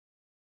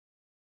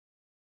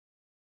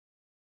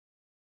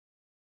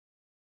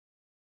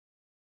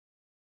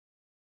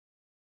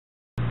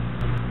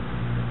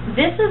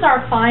This is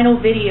our final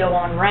video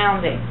on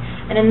rounding,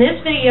 and in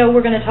this video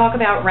we're going to talk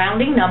about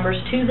rounding numbers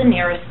to the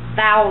nearest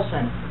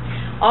thousand.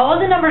 All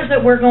of the numbers that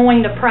we're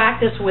going to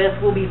practice with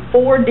will be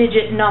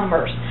 4-digit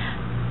numbers.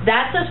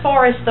 That's as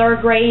far as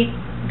third grade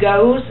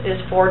goes, is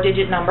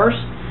 4-digit numbers,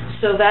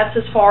 so that's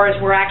as far as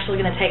we're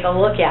actually going to take a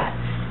look at.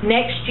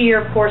 Next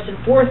year, of course, in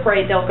fourth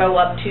grade they'll go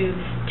up to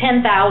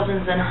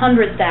 10,000s and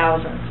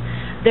 100,000s.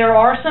 There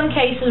are some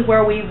cases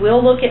where we will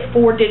look at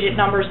 4-digit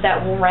numbers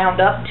that will round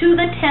up to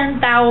the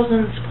 10,000s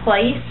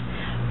place,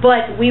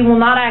 but we will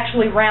not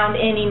actually round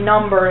any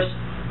numbers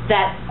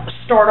that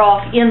start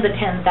off in the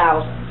 10,000s.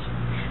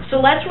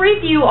 So let's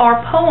review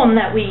our poem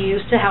that we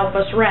use to help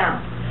us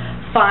round.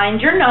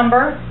 Find your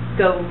number,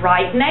 go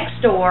right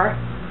next door,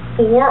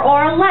 4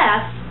 or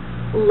less,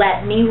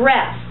 let me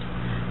rest.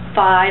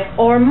 5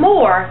 or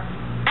more,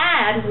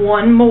 add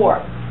 1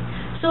 more.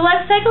 So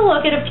let's take a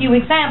look at a few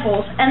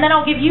examples, and then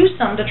I'll give you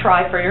some to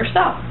try for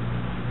yourself.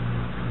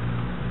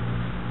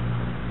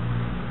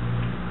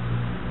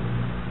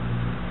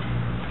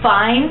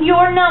 Find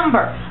your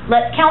number.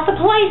 Let's count the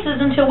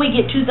places until we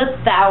get to the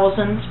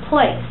thousands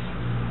place.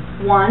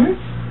 Ones,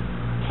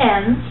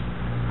 tens,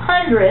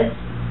 hundreds,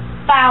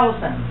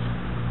 thousands.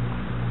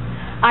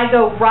 I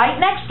go right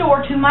next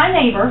door to my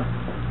neighbor,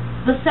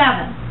 the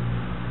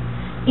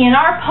 7. In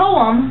our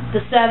poem,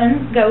 the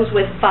 7 goes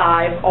with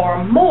 5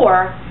 or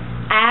more,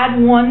 add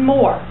 1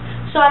 more.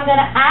 So I'm going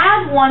to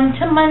add 1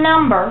 to my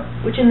number,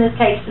 which in this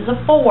case is a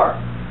 4.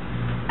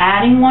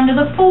 Adding 1 to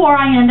the 4,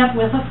 I end up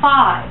with a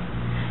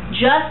 5.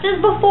 Just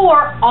as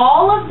before,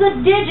 all of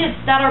the digits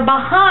that are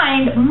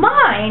behind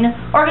mine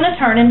are going to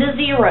turn into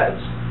zeros.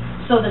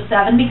 So the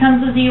 7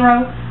 becomes a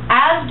 0,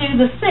 as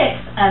do the 6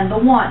 and the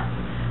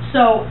 1.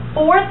 So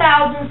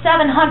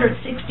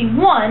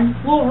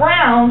 4,761 will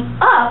round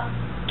up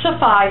to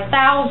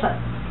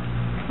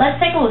 5,000. Let's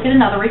take a look at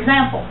another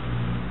example.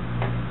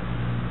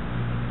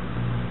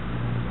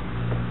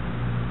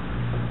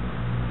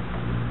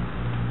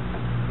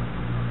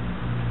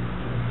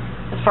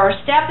 The first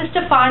step is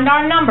to find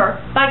our number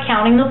by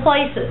counting the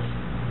places.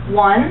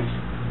 Ones,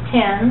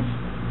 tens,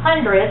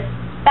 hundreds,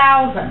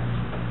 thousands.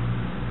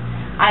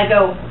 I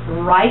go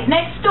right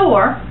next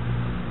door.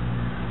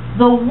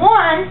 The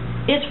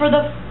 1 is for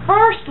the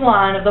first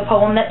line of the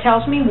poem that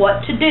tells me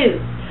what to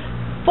do.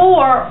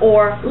 4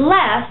 or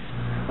less,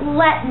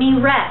 let me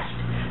rest.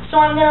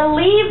 So I'm going to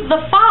leave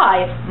the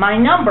 5, my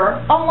number,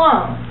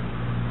 alone.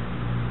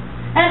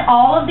 And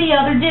all of the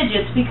other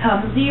digits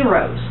become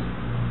zeros.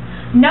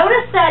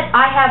 Notice that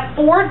I have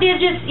 4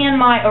 digits in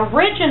my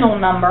original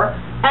number,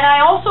 and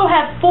I also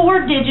have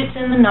 4 digits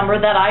in the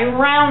number that I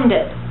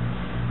rounded.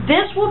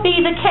 This will be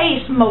the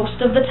case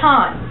most of the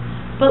time,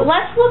 but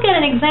let's look at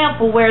an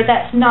example where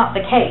that's not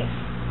the case.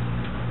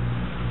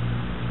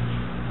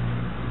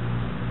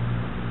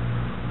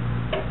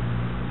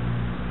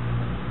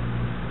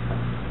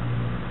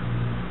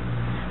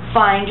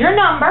 Find your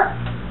number,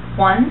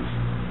 ones,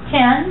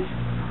 tens,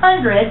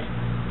 hundreds,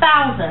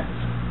 thousands.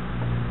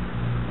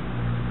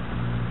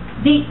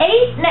 The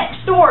 8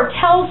 next door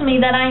tells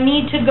me that I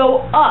need to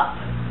go up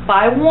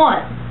by 1.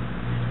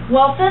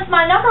 Well, since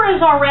my number is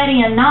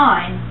already a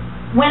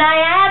 9, when I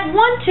add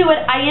 1 to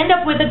it, I end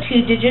up with a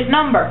 2-digit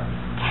number,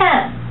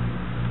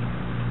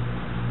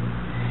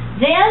 10.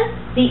 Then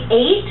the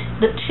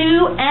 8, the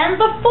 2, and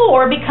the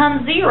 4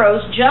 become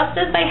zeros just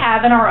as they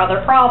have in our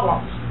other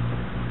problems.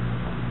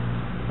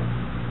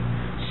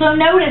 So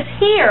notice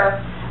here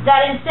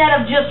that instead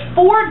of just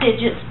 4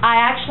 digits, I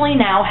actually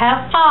now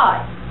have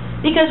 5.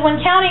 Because when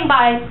counting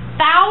by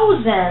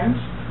thousands,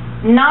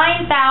 9,000,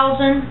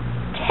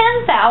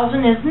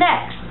 10,000 is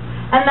next.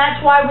 And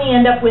that's why we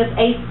end up with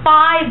a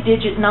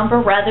 5-digit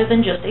number rather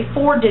than just a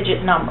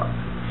 4-digit number.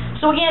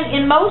 So again,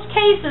 in most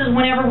cases,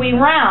 whenever we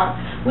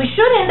round, we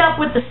should end up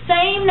with the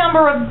same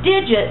number of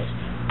digits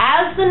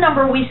as the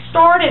number we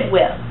started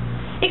with,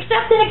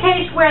 except in a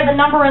case where the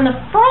number in the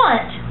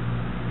front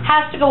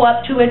has to go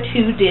up to a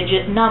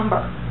 2-digit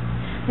number.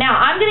 Now,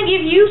 I'm going to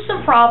give you some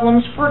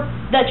problems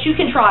that you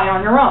can try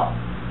on your own.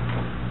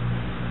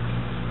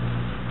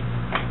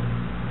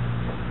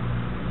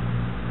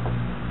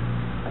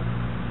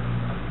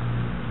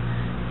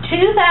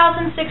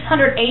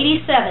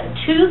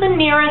 $2,687 to the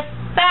nearest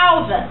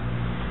thousand.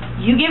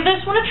 You give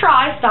this one a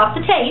try, stop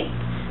the tape,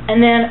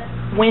 and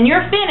then when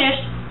you're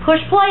finished,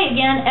 push play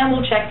again and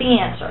we'll check the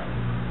answer.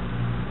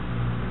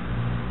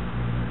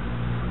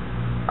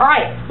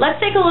 Alright,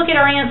 let's take a look at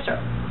our answer.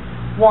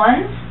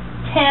 Ones,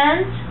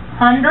 tens,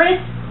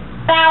 hundreds,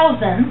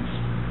 thousands.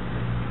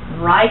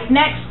 Right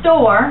next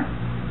door,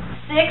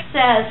 6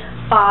 says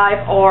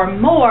 5 or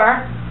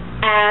more.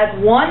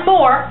 Add 1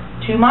 more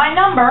to my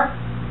number.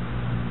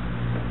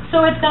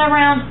 So it's going to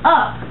round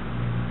up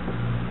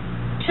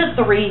to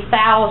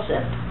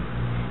 3,000.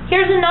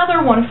 Here's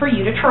another one for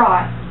you to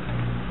try.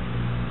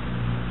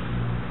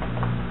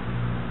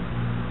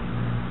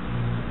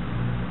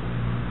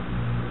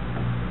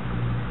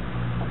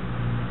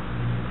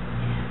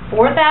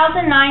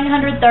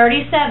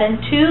 $4,937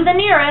 to the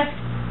nearest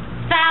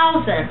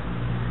thousand.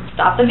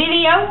 Stop the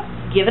video,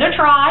 give it a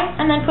try,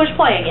 and then push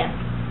play again.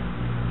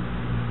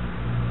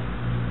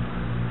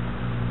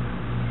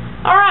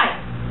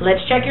 Alright,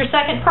 let's check your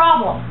second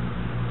problem.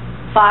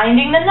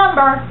 Finding the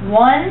number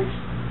ones,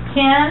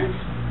 tens,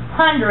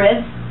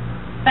 hundreds,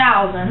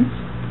 thousands.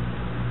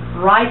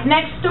 Right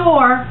next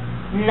door,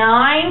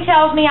 9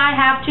 tells me I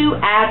have to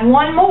add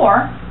one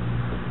more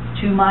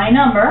to my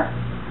number,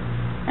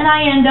 and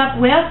I end up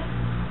with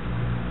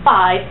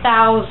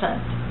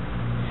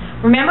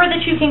 5,000. Remember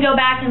that you can go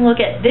back and look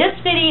at this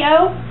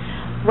video,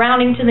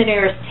 rounding to the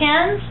nearest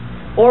tens,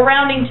 or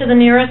rounding to the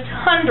nearest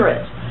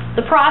hundreds.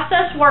 The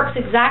process works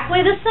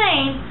exactly the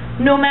same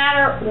no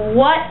matter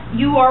what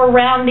you are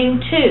rounding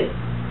to.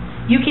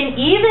 You can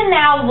even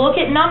now look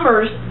at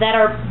numbers that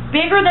are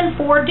bigger than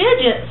 4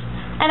 digits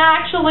and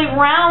actually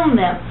round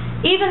them,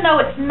 even though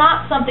it's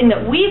not something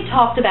that we've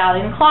talked about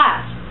in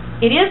class.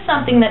 It is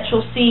something that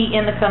you'll see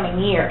in the coming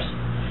years.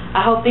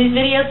 I hope these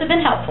videos have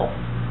been helpful.